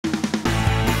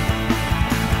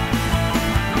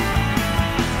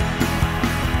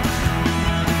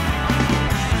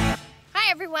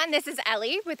everyone, this is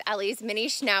Ellie with Ellie's Mini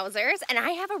Schnauzers, and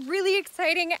I have a really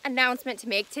exciting announcement to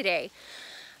make today.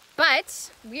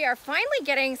 But we are finally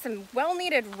getting some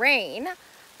well-needed rain,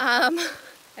 and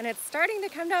it's starting to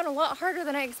come down a lot harder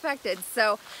than I expected.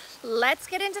 So let's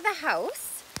get into the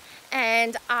house,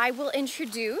 and I will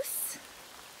introduce,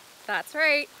 that's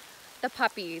right, the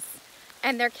puppies.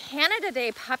 And they're Canada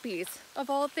Day puppies, of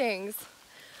all things,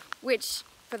 which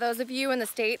for those of you in the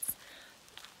States,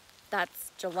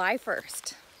 that's July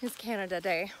 1st is Canada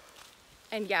Day.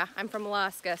 And yeah, I'm from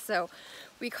Alaska, so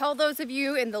we call those of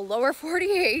you in the lower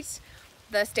 48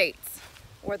 the States,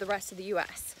 or the rest of the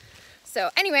US. So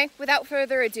anyway, without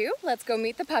further ado, let's go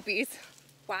meet the puppies.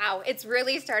 Wow, it's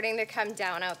really starting to come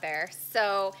down out there.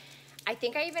 So I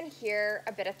think I even hear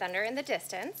a bit of thunder in the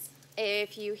distance.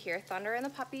 If you hear thunder in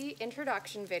the puppy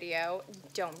introduction video,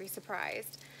 don't be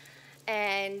surprised.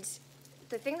 And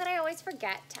the thing that I always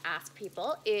forget to ask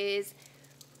people is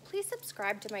please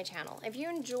subscribe to my channel. If you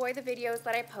enjoy the videos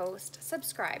that I post,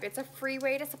 subscribe. It's a free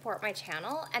way to support my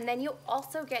channel, and then you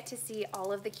also get to see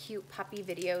all of the cute puppy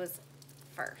videos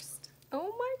first.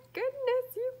 Oh my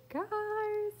goodness, you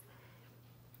guys.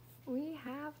 We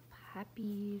have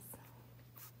puppies.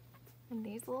 And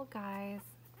these little guys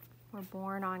were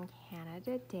born on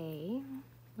Canada Day,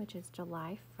 which is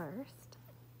July 1st.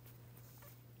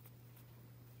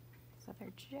 So they're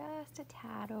just a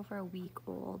tad over a week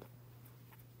old.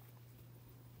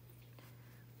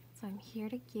 So I'm here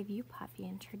to give you puppy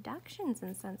introductions,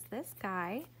 and since this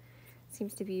guy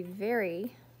seems to be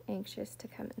very anxious to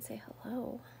come and say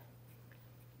hello,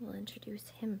 we'll introduce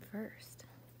him first.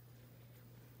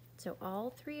 So all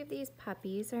three of these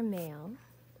puppies are male.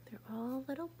 They're all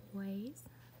little boys.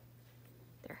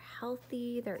 They're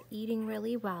healthy, they're eating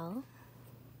really well.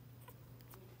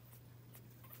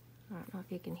 I don't know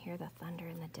if you can hear the thunder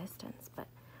in the distance, but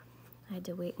I had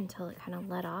to wait until it kind of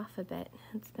let off a bit.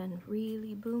 It's been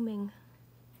really booming.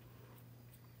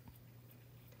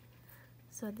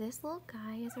 So this little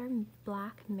guy is our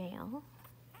black male.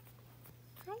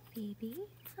 Hi, baby.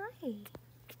 Hi.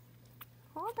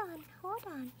 Hold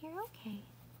on. You're okay.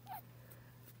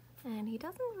 And he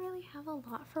doesn't really have a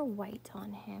lot for white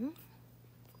on him.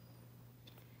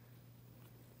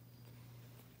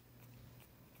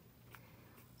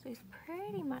 So he's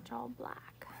pretty much all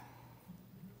black.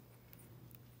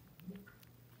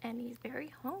 And he's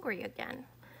very hungry again.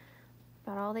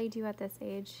 But all they do at this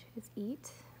age is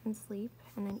eat and sleep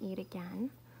and then eat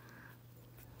again.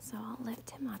 So I'll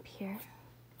lift him up here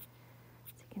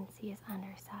so you can see his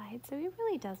underside. So he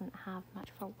really doesn't have much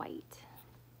for white.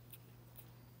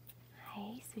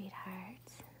 Hi,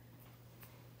 sweetheart.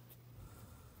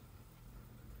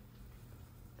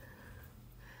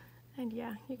 And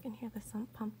yeah, you can hear the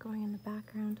sump pump going in the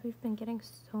background. We've been getting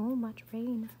so much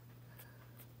rain.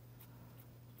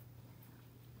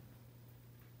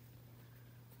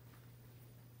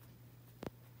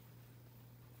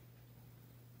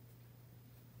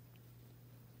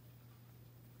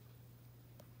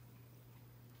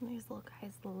 These little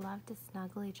guys love to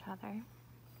snuggle each other.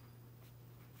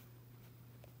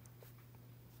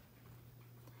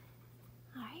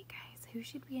 Alright guys, who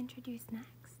should we introduce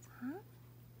next, huh?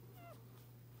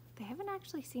 They haven't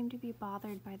actually seemed to be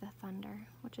bothered by the thunder,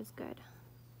 which is good.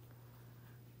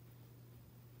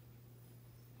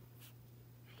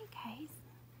 Hey guys.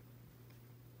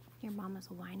 Your mama's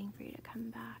whining for you to come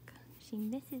back. She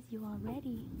misses you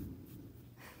already.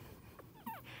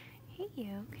 Hey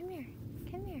you, come here.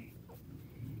 Come here.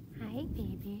 Hi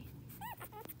baby.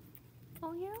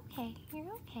 Oh, you're okay.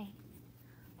 You're okay.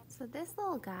 So this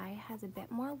little guy has a bit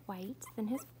more white than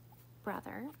his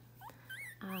brother.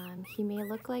 He may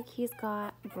look like he's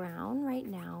got brown right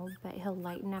now, but he'll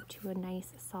lighten up to a nice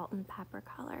salt and pepper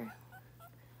color.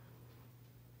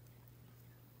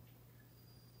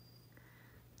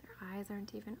 Their eyes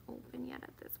aren't even open yet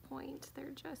at this point.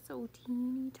 They're just so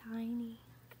teeny tiny.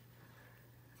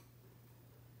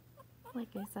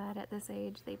 Like I said, at this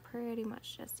age, they pretty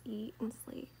much just eat and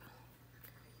sleep.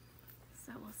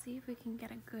 So we'll see if we can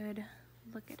get a good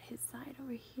look at his side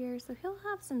over here. So he'll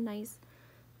have some nice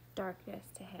darkness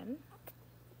to him.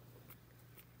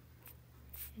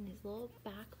 And his little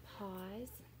back paws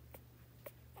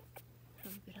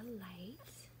have a bit of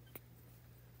light.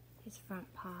 His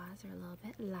front paws are a little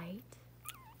bit light.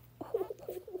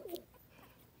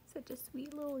 Such a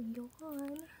sweet little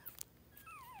yawn.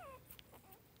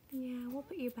 Yeah, we'll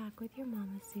put you back with your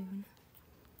mama soon.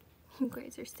 You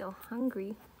guys are still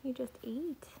hungry. You just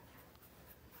ate.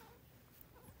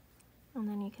 And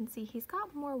then you can see he's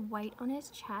got more white on his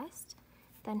chest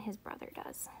than his brother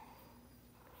does.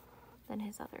 Than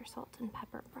his other salt and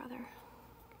pepper brother.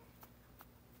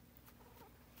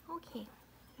 Okay,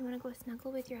 You want to go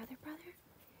snuggle with your other brother?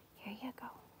 Here you go.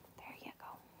 There you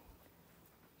go.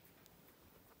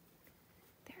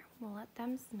 There, we'll let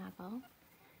them snuggle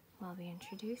while we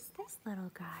introduce this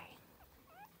little guy.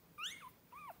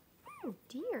 Oh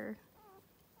dear.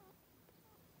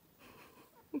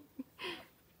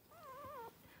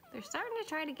 They're starting to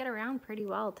try to get around pretty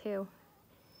well too.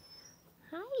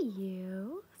 Hi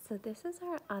you. So this is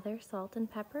our other salt and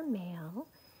pepper male,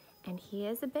 and he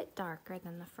is a bit darker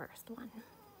than the first one.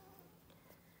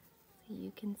 So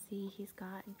you can see he's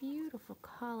got beautiful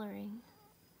coloring.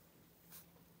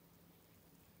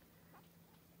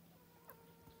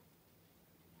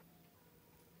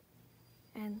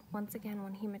 And once again,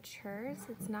 when he matures,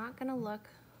 it's not gonna look,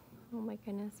 oh my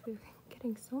goodness, we're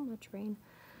getting so much rain.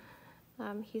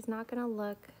 He's not gonna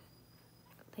look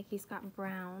like he's got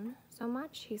brown so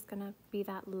much. He's gonna be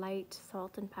that light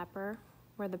salt and pepper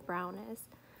where the brown is.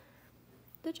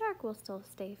 The dark will still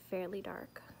stay fairly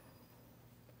dark.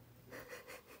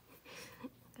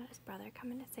 Got his brother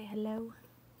coming to say hello.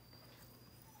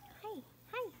 Hi,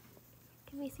 hi.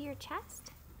 Can we see your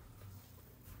chest?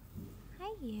 Hi,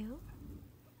 you.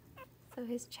 So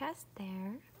his chest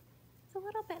there is a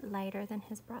little bit lighter than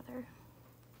his brother.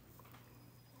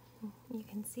 You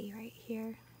can see right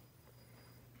here,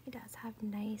 he does have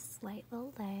nice light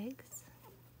little legs.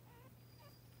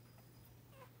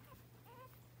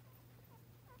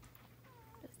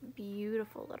 Just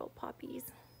beautiful little puppies.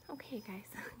 Okay guys,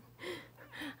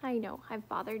 I know I've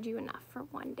bothered you enough for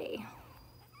one day.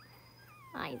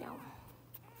 I know.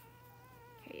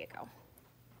 Here you go.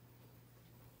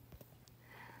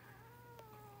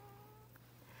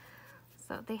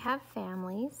 So they have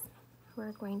families who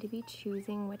are going to be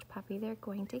choosing which puppy they're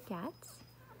going to get.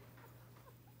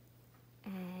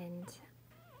 And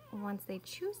once they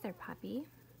choose their puppy,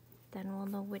 then we'll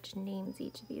know which names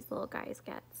each of these little guys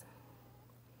gets.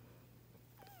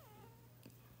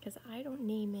 Because I don't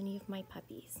name any of my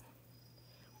puppies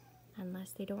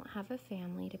unless they don't have a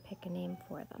family to pick a name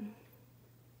for them.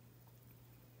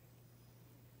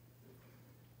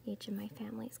 Each of my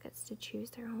families gets to choose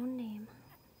their own name.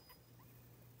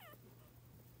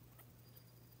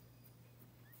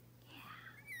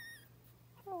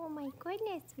 Oh my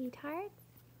goodness, sweetheart.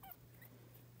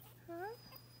 Huh?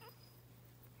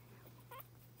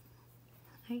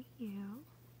 Hi, you.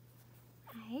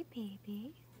 Hi,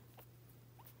 baby.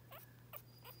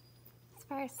 As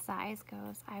far as size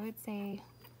goes, I would say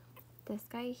this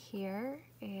guy here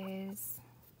is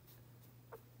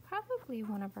probably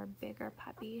one of our bigger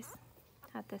puppies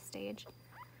at this stage.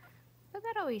 But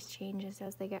that always changes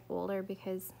as they get older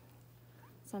because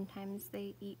sometimes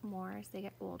they eat more as they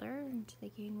get older and they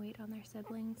gain weight on their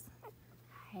siblings.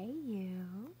 Hi,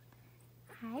 you.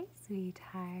 Hi,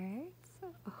 sweethearts.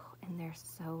 Oh, and they're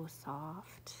so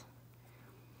soft.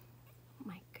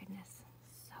 My goodness,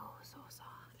 so soft.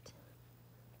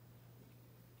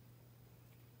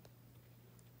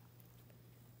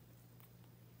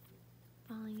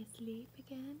 Falling asleep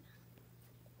again.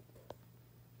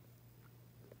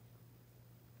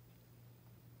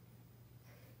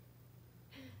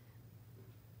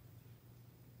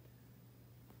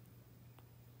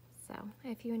 So,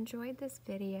 if you enjoyed this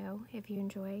video, if you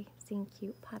enjoy seeing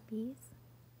cute puppies,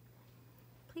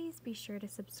 please be sure to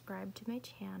subscribe to my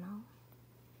channel.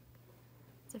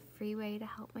 It's a free way to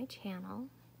help my channel.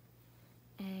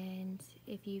 And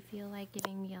if you feel like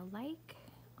giving me a like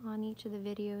on each of the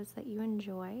videos that you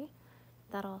enjoy,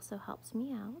 that also helps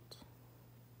me out.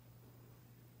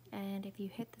 And if you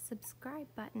hit the subscribe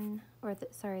button, or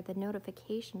the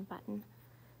notification button,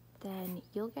 then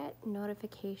you'll get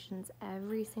notifications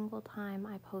every single time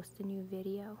I post a new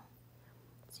video.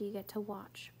 So you get to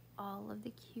watch all of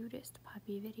the cutest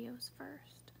puppy videos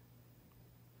first.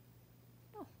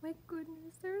 Oh my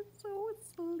goodness, they're so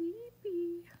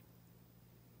sleepy.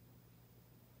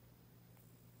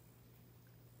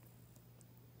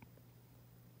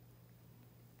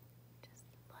 Just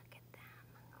look at them.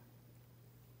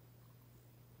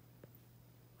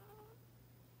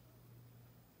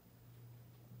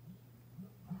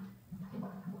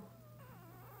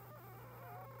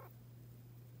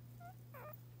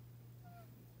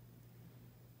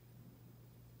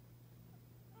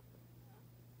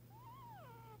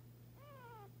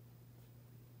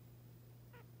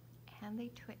 And they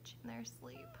twitch in their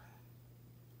sleep,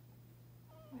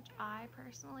 which I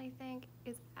personally think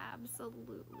is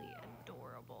absolutely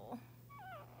adorable.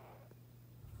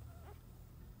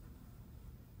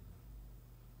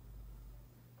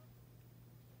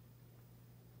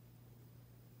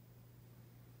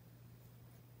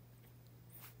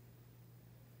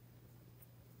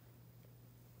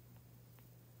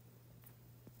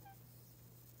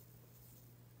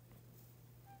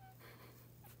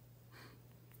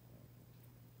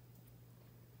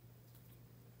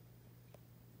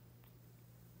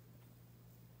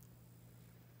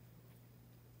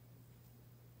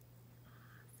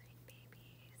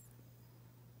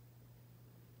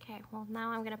 Okay, well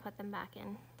now I'm gonna put them back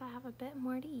in to have a bit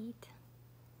more to eat.